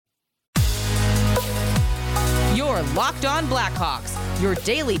are Locked On Blackhawks, your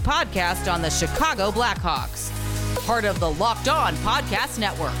daily podcast on the Chicago Blackhawks. Part of the Locked On Podcast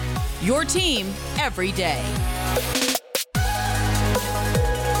Network, your team every day.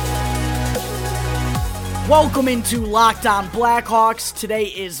 Welcome into Locked On Blackhawks. Today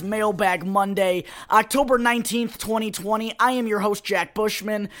is Mailbag Monday, October 19th, 2020. I am your host, Jack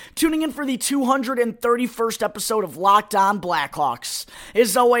Bushman, tuning in for the 231st episode of Locked On Blackhawks.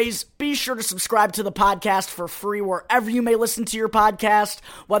 As always, be sure to subscribe to the podcast for free wherever you may listen to your podcast,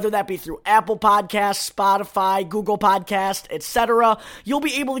 whether that be through Apple Podcasts, Spotify, Google Podcasts, etc. You'll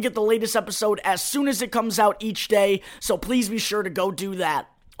be able to get the latest episode as soon as it comes out each day, so please be sure to go do that.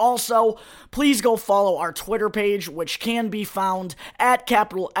 Also, please go follow our Twitter page, which can be found at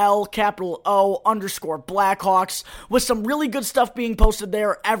 _Blackhawks, with some really good stuff being posted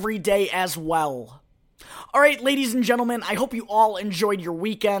there every day as well. Alright, ladies and gentlemen, I hope you all enjoyed your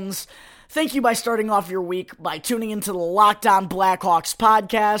weekends. Thank you by starting off your week by tuning into the Locked On Blackhawks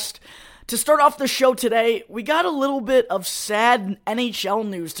podcast. To start off the show today, we got a little bit of sad NHL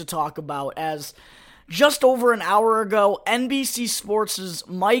news to talk about, as just over an hour ago, NBC Sports'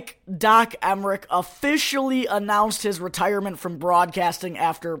 Mike Doc Emrick officially announced his retirement from broadcasting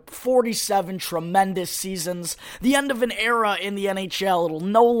after 47 tremendous seasons. The end of an era in the NHL. It'll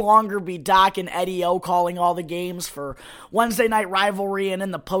no longer be Doc and Eddie O calling all the games for Wednesday Night Rivalry and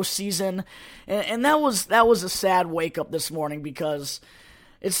in the postseason. And that was a sad wake-up this morning, because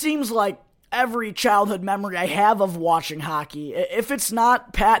it seems like every childhood memory I have of watching hockey, if it's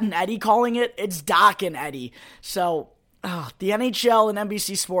not Pat and Eddie calling it, it's Doc and Eddie. So, the NHL and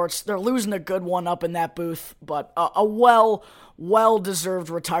NBC Sports, they're losing a good one up in that booth, but a well-deserved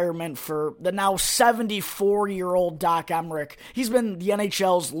retirement for the now 74-year-old Doc Emrick. He's been the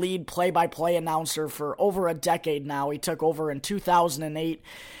NHL's lead play-by-play announcer for over a decade now. He took over in 2008,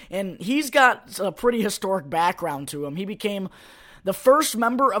 and he's got a pretty historic background to him. He became the first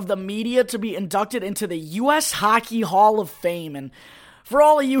member of the media to be inducted into the U.S. Hockey Hall of Fame. And for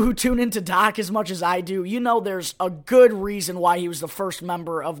all of you who tune into Doc as much as I do, you know there's a good reason why he was the first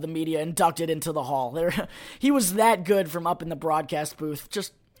member of the media inducted into the Hall. He was that good from up in the broadcast booth.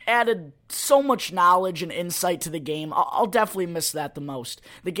 Just added so much knowledge and insight to the game. I'll definitely miss that the most.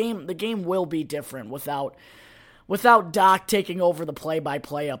 The game will be different without Doc taking over the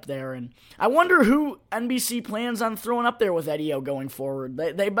play-by-play up there. And I wonder who NBC plans on throwing up there with Eddie O going forward.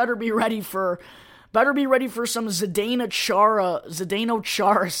 They better be ready for some Zdeno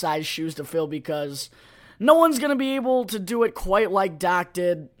Chara size shoes to fill, because no one's going to be able to do it quite like Doc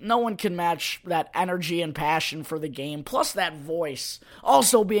did. No one can match that energy and passion for the game, plus that voice.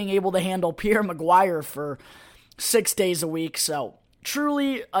 Also being able to handle Pierre Maguire for 6 days a week. So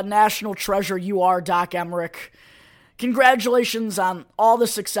truly a national treasure you are, Doc Emrick. Congratulations on all the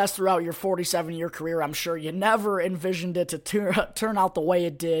success throughout your 47-year career. I'm sure you never envisioned it to turn out the way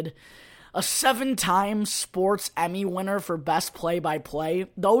it did. A 7-time Sports Emmy winner for Best Play-by-Play.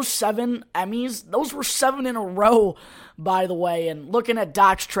 Those 7 Emmys, those were 7 in a row, by the way. And looking at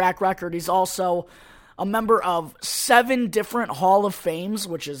Doc's track record, he's also a member of 7 different Hall of Fames,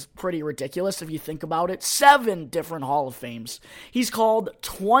 which is pretty ridiculous if you think about it. 7 different Hall of Fames. He's called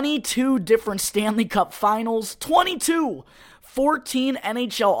 22 different Stanley Cup Finals. 22! 14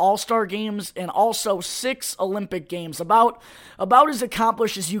 NHL All-Star games, and also 6 Olympic games. About as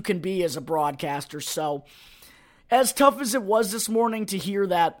accomplished as you can be as a broadcaster. So, as tough as it was this morning to hear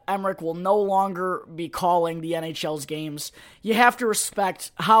that Emrick will no longer be calling the NHL's games, you have to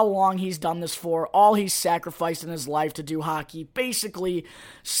respect how long he's done this for, all he's sacrificed in his life to do hockey, basically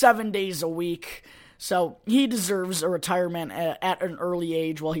 7 days a week. So he deserves a retirement at an early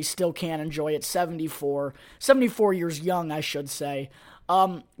age while he still can enjoy it. 74 years young, I should say.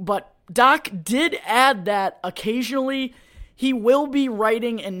 But Doc did add that occasionally he will be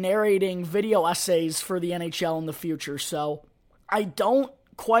writing and narrating video essays for the NHL in the future, so I don't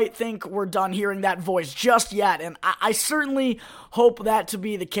quite think we're done hearing that voice just yet, and I certainly hope that to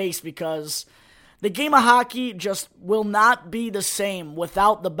be the case, because the game of hockey just will not be the same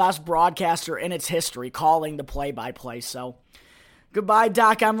without the best broadcaster in its history calling the play-by-play. So goodbye,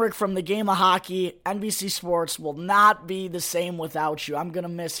 Doc Emrick, from the game of hockey. NBC Sports will not be the same without you. I'm going to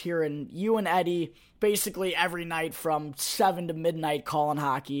miss hearing you and Eddie basically every night from 7 to midnight calling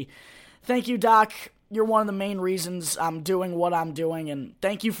hockey. Thank you, Doc. You're one of the main reasons I'm doing what I'm doing, and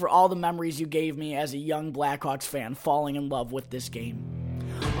thank you for all the memories you gave me as a young Blackhawks fan falling in love with this game.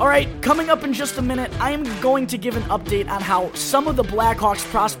 Alright, coming up in just a minute, I am going to give an update on how some of the Blackhawks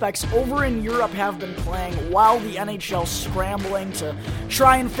prospects over in Europe have been playing while the NHL's scrambling to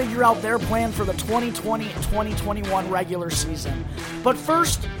try and figure out their plan for the 2020-2021 regular season. But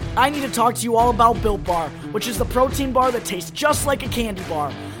first, I need to talk to you all about Built Bar, which is the protein bar that tastes just like a candy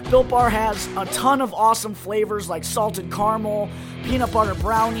bar. Built Bar has a ton of awesome flavors like salted caramel, peanut butter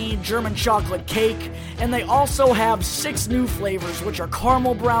brownie, German chocolate cake, and they also have 6 new flavors, which are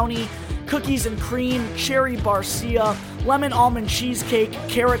caramel brownie, cookies and cream, cherry barcia, lemon almond cheesecake,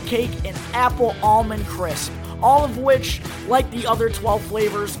 carrot cake, and apple almond crisp. All of which, like the other 12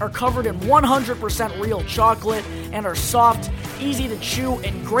 flavors, are covered in 100% real chocolate and are soft, easy to chew,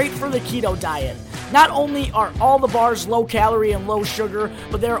 and great for the keto diet. Not only are all the bars low calorie and low sugar,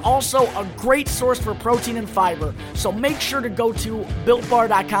 but they're also a great source for protein and fiber. So make sure to go to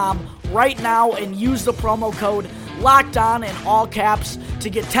BuiltBar.com right now and use the promo code LOCKEDON in all caps to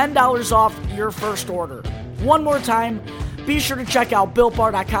get $10 off your first order. One more time, be sure to check out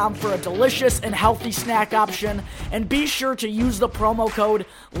BuiltBar.com for a delicious and healthy snack option, and be sure to use the promo code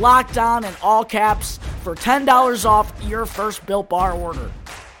LOCKEDON in all caps for $10 off your first Built Bar order.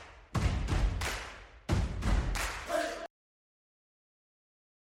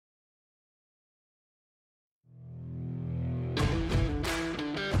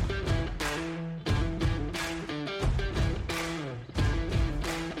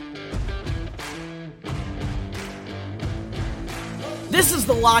 This is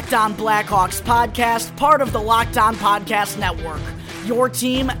the Locked On Blackhawks podcast, part of the Locked On Podcast Network. Your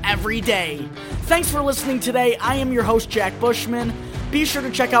team every day. Thanks for listening today. I am your host, Jack Bushman. Be sure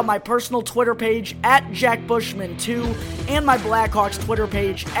to check out my personal Twitter page at JackBushman2 and my Blackhawks Twitter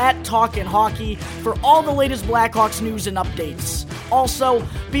page at Talkin' Hockey for all the latest Blackhawks news and updates. Also,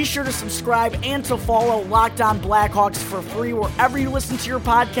 be sure to subscribe and to follow Locked On Blackhawks for free wherever you listen to your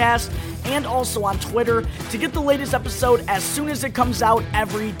podcast, and also on Twitter to get the latest episode as soon as it comes out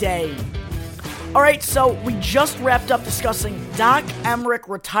every day. Alright, so we just wrapped up discussing Doc Emrick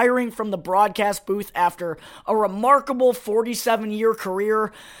retiring from the broadcast booth after a remarkable 47-year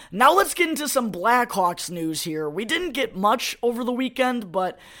career. Now let's get into some Blackhawks news here. We didn't get much over the weekend,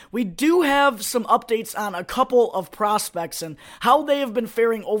 but we do have some updates on a couple of prospects and how they have been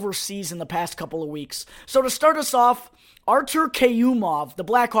faring overseas in the past couple of weeks. So to start us off, Artur Kayumov, the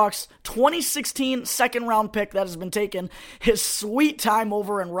Blackhawks' 2016 second-round pick that has been taking his sweet time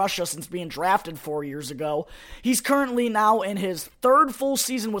over in Russia since being drafted 4 years ago. He's currently now in his third full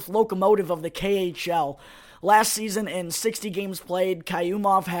season with Lokomotiv of the KHL. Last season, in 60 games played,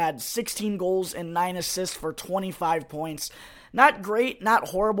 Kayumov had 16 goals and 9 assists for 25 points. Not great, not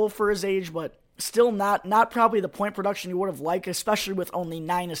horrible for his age, but still not probably the point production you would have liked, especially with only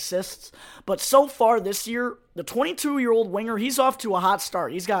 9 assists. But so far this year, the 22-year-old winger, he's off to a hot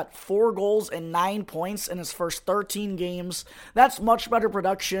start. He's got 4 goals and 9 points in his first 13 games. That's much better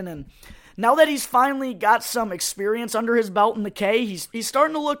production, and now that he's finally got some experience under his belt in the K, he's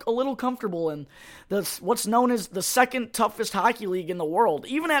starting to look a little comfortable in what's known as the second toughest hockey league in the world.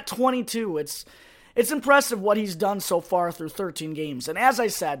 Even at 22, it's impressive what he's done so far through 13 games. And as I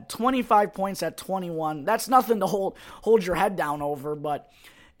said, 25 points at 21, that's nothing to hold your head down over. But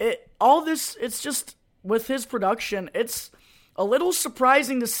it's just, with his production, it's a little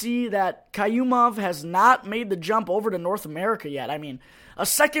surprising to see that Kayumov has not made the jump over to North America yet. I mean, a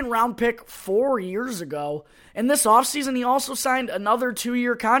second-round pick 4 years ago. And this offseason, he also signed another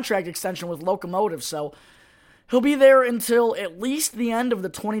 2-year contract extension with Lokomotiv, so he'll be there until at least the end of the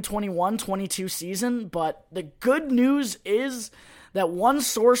 2021-22 season, but the good news is that one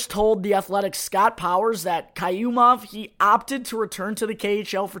source told The Athletic's Scott Powers that Kayumov, he opted to return to the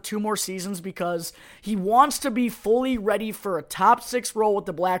KHL for 2 more seasons because he wants to be fully ready for a top 6 role with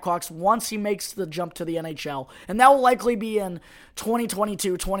the Blackhawks once he makes the jump to the NHL. And that will likely be in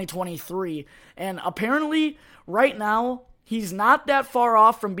 2022-2023. And apparently, right now, he's not that far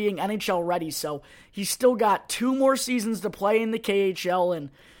off from being NHL ready, so he's still got 2 more seasons to play in the KHL, and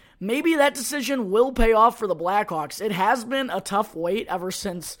maybe that decision will pay off for the Blackhawks. It has been a tough wait ever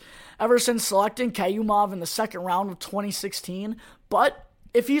since selecting Kayumov in the second round of 2016, but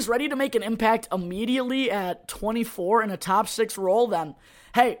if he's ready to make an impact immediately at 24 in a top 6 role, then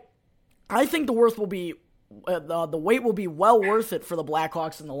hey, I think the wait will be well worth it for the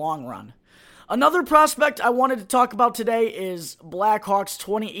Blackhawks in the long run. Another prospect I wanted to talk about today is Blackhawks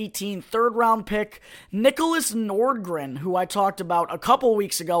 2018 third-round pick Nicholas Nordgren, who I talked about a couple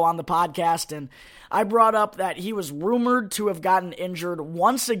weeks ago on the podcast, and I brought up that he was rumored to have gotten injured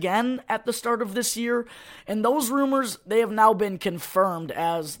once again at the start of this year, and those rumors, they have now been confirmed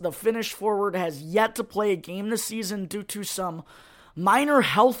as the Finnish forward has yet to play a game this season due to some minor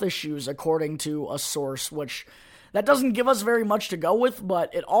health issues, according to a source, which that doesn't give us very much to go with,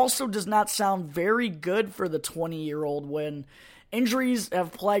 but it also does not sound very good for the 20-year-old when injuries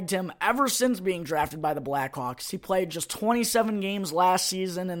have plagued him ever since being drafted by the Blackhawks. He played just 27 games last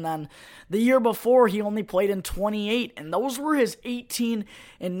season, and then the year before he only played in 28, and those were his 18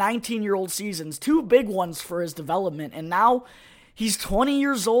 and 19-year-old seasons, two big ones for his development, and now he's 20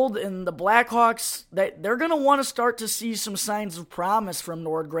 years old, and the Blackhawks, they're going to want to start to see some signs of promise from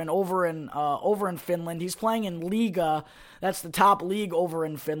Nordgren over in Finland. He's playing in Liga. That's the top league over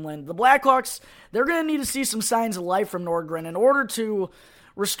in Finland. The Blackhawks, they're going to need to see some signs of life from Nordgren in order to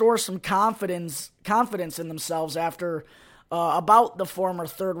restore some confidence in themselves after about the former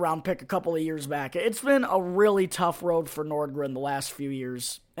third-round pick a couple of years back. It's been a really tough road for Nordgren the last few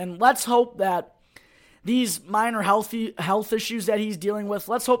years. And let's hope that these minor health issues that he's dealing with,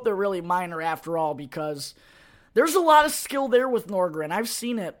 let's hope they're really minor after all, because there's a lot of skill there with Nordgren. I've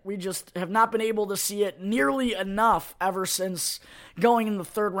seen it. We just have not been able to see it nearly enough ever since going in the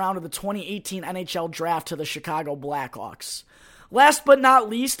third round of the 2018 NHL draft to the Chicago Blackhawks. Last but not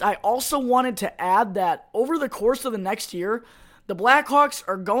least, I also wanted to add that over the course of the next year, the Blackhawks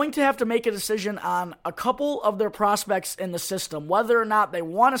are going to have to make a decision on a couple of their prospects in the system, whether or not they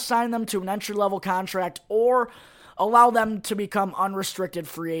want to sign them to an entry-level contract or allow them to become unrestricted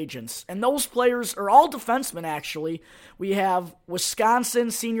free agents. And those players are all defensemen, actually. We have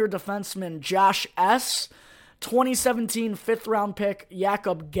Wisconsin senior defenseman Josh S., 2017 fifth-round pick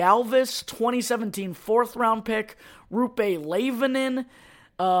Jakob Galvis, 2017 fourth-round pick Rupe Leivinen,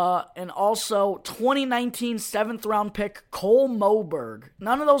 and also 2019 seventh-round pick Cole Moberg.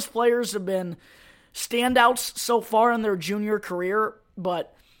 None of those players have been standouts so far in their junior career,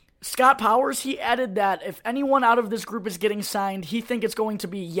 but Scott Powers, he added that if anyone out of this group is getting signed, he thinks it's going to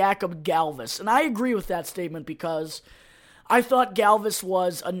be Jakob Galvis. And I agree with that statement because I thought Galvis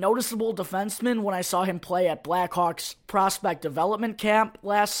was a noticeable defenseman when I saw him play at Blackhawks prospect development camp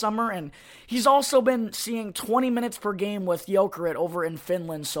last summer, and he's also been seeing 20 minutes per game with Jokerit over in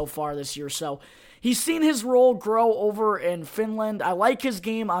Finland so far this year, so he's seen his role grow over in Finland. I like his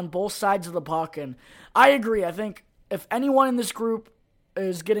game on both sides of the puck, and I agree. I think if anyone in this group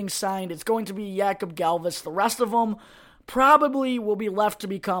is getting signed, it's going to be Jakob Galvis. The rest of them probably will be left to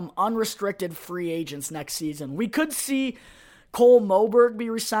become unrestricted free agents next season. We could see Cole Moberg be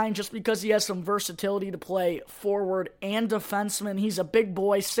re-signed just because he has some versatility to play forward and defenseman. He's a big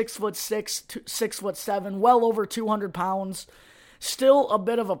boy, 6'6", 6'7", well over 200 pounds. Still a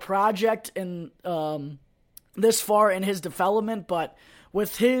bit of a project in this far in his development, but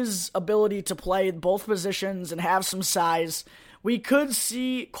with his ability to play both positions and have some size, we could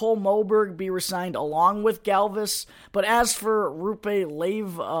see Cole Moberg be re-signed along with Galvis. But as for Rupe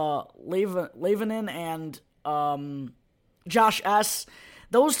Leivinen and Josh S.,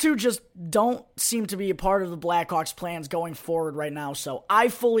 those two just don't seem to be a part of the Blackhawks' plans going forward right now. So I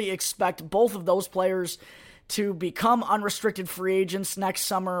fully expect both of those players to become unrestricted free agents next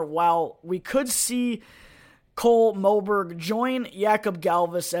summer, while we could see Cole Moberg join Jakob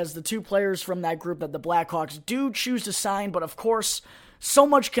Galvis as the two players from that group that the Blackhawks do choose to sign. But of course, so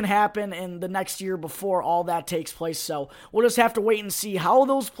much can happen in the next year before all that takes place. So we'll just have to wait and see how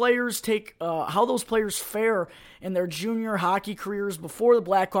those players fare in their junior hockey careers before the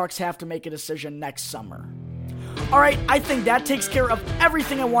Blackhawks have to make a decision next summer. All right, I think that takes care of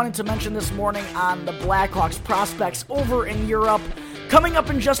everything I wanted to mention this morning on the Blackhawks prospects over in Europe. Coming up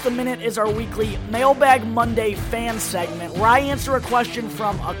in just a minute is our weekly Mailbag Monday fan segment, where I answer a question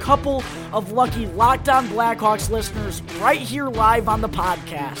from a couple of lucky Locked On Blackhawks listeners right here live on the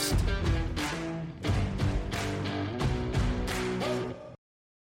podcast.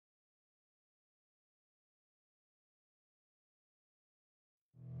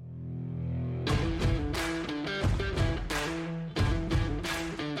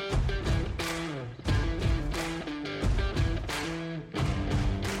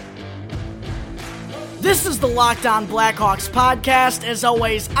 This is the Locked On Blackhawks podcast. As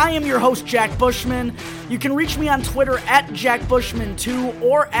always, I am your host, Jack Bushman. You can reach me on Twitter at JackBushman2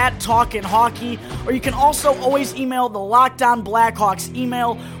 or at Talkin' Hockey, or you can also always email the Locked On Blackhawks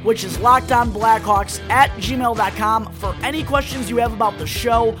email, which is lockedonblackhawks@gmail.com for any questions you have about the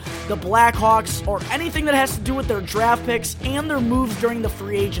show, the Blackhawks, or anything that has to do with their draft picks and their moves during the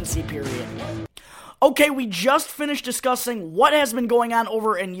free agency period. Okay, we just finished discussing what has been going on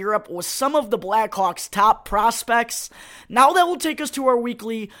over in Europe with some of the Blackhawks' top prospects. Now that will take us to our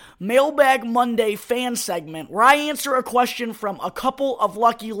weekly Mailbag Monday fan segment, where I answer a question from a couple of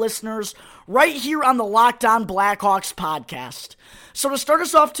lucky listeners right here on the Locked On Blackhawks podcast. So to start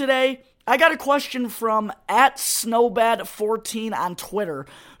us off today, I got a question from @Snowbad14 on Twitter,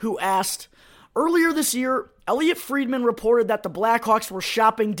 who asked, earlier this year, Elliot Friedman reported that the Blackhawks were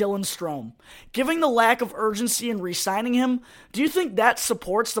shopping Dylan Strome. Given the lack of urgency in re-signing him, do you think that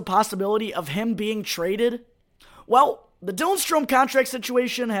supports the possibility of him being traded? Well, the Dylan Strome contract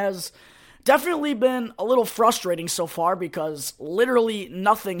situation has definitely been a little frustrating so far because literally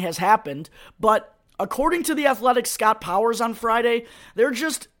nothing has happened, but according to The Athletic's Scott Powers on Friday, there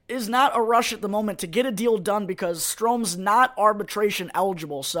just is not a rush at the moment to get a deal done because Strome's not arbitration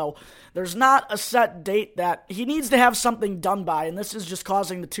eligible, so there's not a set date that he needs to have something done by, and this is just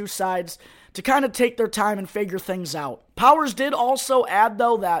causing the two sides to kind of take their time and figure things out. Powers did also add,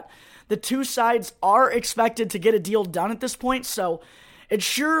 though, that the two sides are expected to get a deal done at this point, so it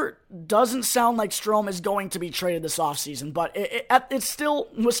sure doesn't sound like Strome is going to be traded this offseason, but it's still,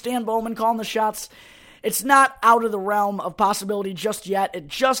 with Stan Bowman calling the shots, it's not out of the realm of possibility just yet. It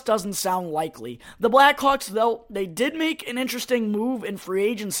just doesn't sound likely. The Blackhawks, though, they did make an interesting move in free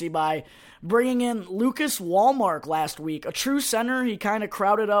agency by bringing in Lucas Wallmark last week. A true center, he kind of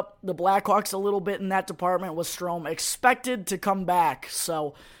crowded up the Blackhawks a little bit in that department with Strome, expected to come back.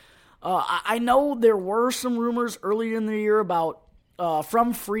 So I know there were some rumors earlier in the year about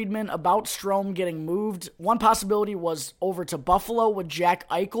from Friedman about Strome getting moved. One possibility was over to Buffalo with Jack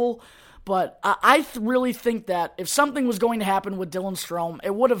Eichel. But I really think that if something was going to happen with Dylan Strome,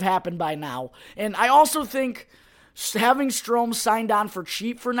 it would have happened by now. And I also think having Strome signed on for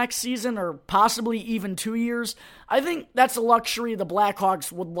cheap for next season, or possibly even 2 years, I think that's a luxury the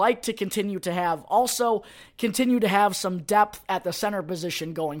Blackhawks would like to continue to have. Also, continue to have some depth at the center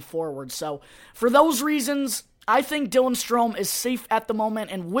position going forward. So, for those reasons, I think Dylan Strome is safe at the moment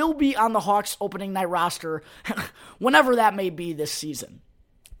and will be on the Hawks opening night roster whenever that may be this season.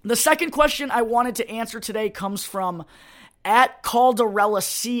 The second question I wanted to answer today comes from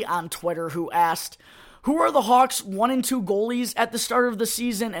 @CalderellaC on Twitter, who asked, who are the Hawks' 1 and 2 goalies at the start of the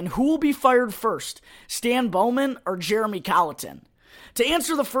season, and who will be fired first, Stan Bowman or Jeremy Colliton? To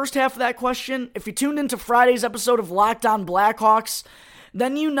answer the first half of that question, if you tuned into Friday's episode of Locked On Blackhawks,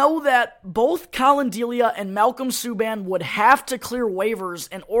 then you know that both Colin Delia and Malcolm Subban would have to clear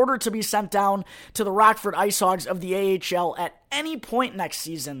waivers in order to be sent down to the Rockford IceHogs of the AHL at any point next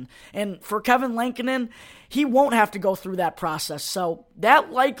season. And for Kevin Lankinen, he won't have to go through that process. So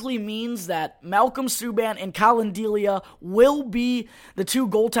that likely means that Malcolm Subban and Colin Delia will be the two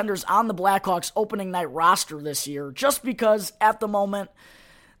goaltenders on the Blackhawks opening night roster this year, just because at the moment,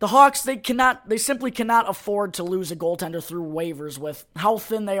 the Hawks, they simply cannot afford to lose a goaltender through waivers with how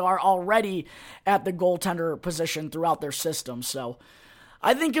thin they are already at the goaltender position throughout their system. So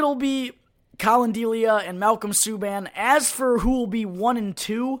I think it'll be Colin Delia and Malcolm Subban. As for who will be 1 and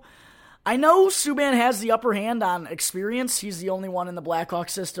 2, I know Subban has the upper hand on experience. He's the only one in the Blackhawks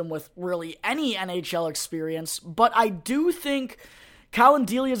system with really any NHL experience. But I do think Colin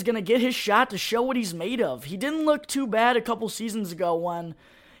Delia is going to get his shot to show what he's made of. He didn't look too bad a couple seasons ago when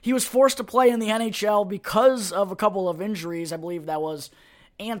he was forced to play in the NHL because of a couple of injuries. I believe that was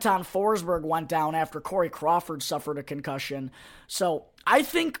Anton Forsberg went down after Corey Crawford suffered a concussion. So I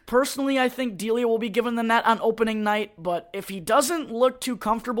think Delia will be given the net on opening night, but if he doesn't look too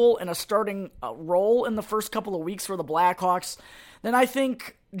comfortable in a starting role in the first couple of weeks for the Blackhawks, then I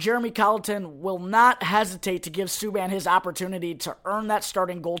think Jeremy Colliton will not hesitate to give Subban his opportunity to earn that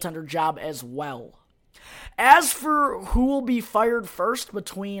starting goaltender job as well. As for who will be fired first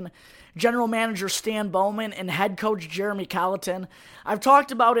between general manager Stan Bowman and head coach Jeremy Colliton, I've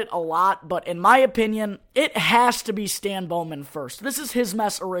talked about it a lot, but in my opinion, it has to be Stan Bowman first. This is his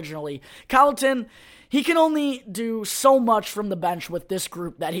mess originally. Colliton, he can only do so much from the bench with this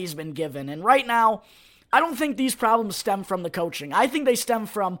group that he's been given, and right now, I don't think these problems stem from the coaching. I think they stem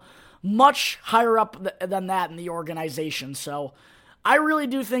from much higher up than that in the organization, so I really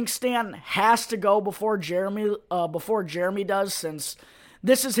do think Stan has to go before Jeremy does, since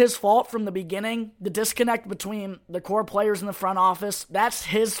this is his fault from the beginning. The disconnect between the core players in the front office, that's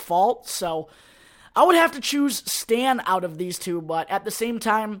his fault. So I would have to choose Stan out of these two, but at the same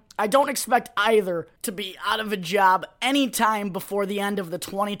time, I don't expect either to be out of a job anytime before the end of the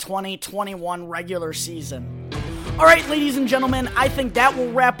 2020-21 regular season. All right, ladies and gentlemen, I think that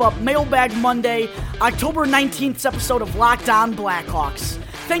will wrap up Mailbag Monday, October 19th episode of Locked On Blackhawks.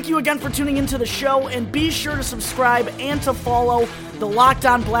 Thank you again for tuning into the show, and be sure to subscribe and to follow the Locked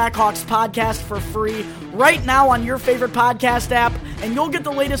On Blackhawks podcast for free right now on your favorite podcast app, and you'll get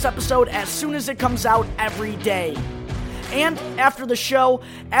the latest episode as soon as it comes out every day. And after the show,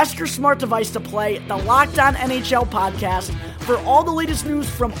 ask your smart device to play the Locked On NHL podcast for all the latest news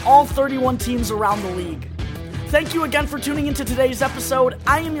from all 31 teams around the league. thank you again for tuning into today's episode.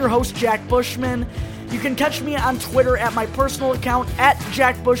 I am your host, Jack Bushman. You can catch me on Twitter at my personal account at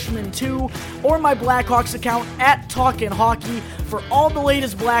JackBushman2 or my Blackhawks account at Talkin' Hockey for all the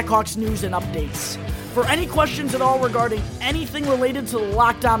latest Blackhawks news and updates. For any questions at all regarding anything related to the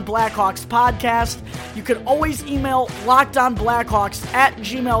Locked On Blackhawks podcast, you can always email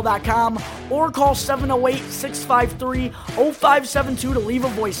lockedonblackhawks@gmail.com or call 708-653-0572 to leave a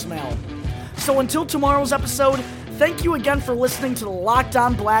voicemail. So until tomorrow's episode, thank you again for listening to the Locked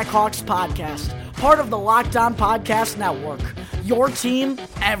On Blackhawks podcast, part of the Locked On Podcast Network. Your team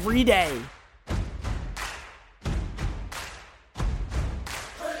every day.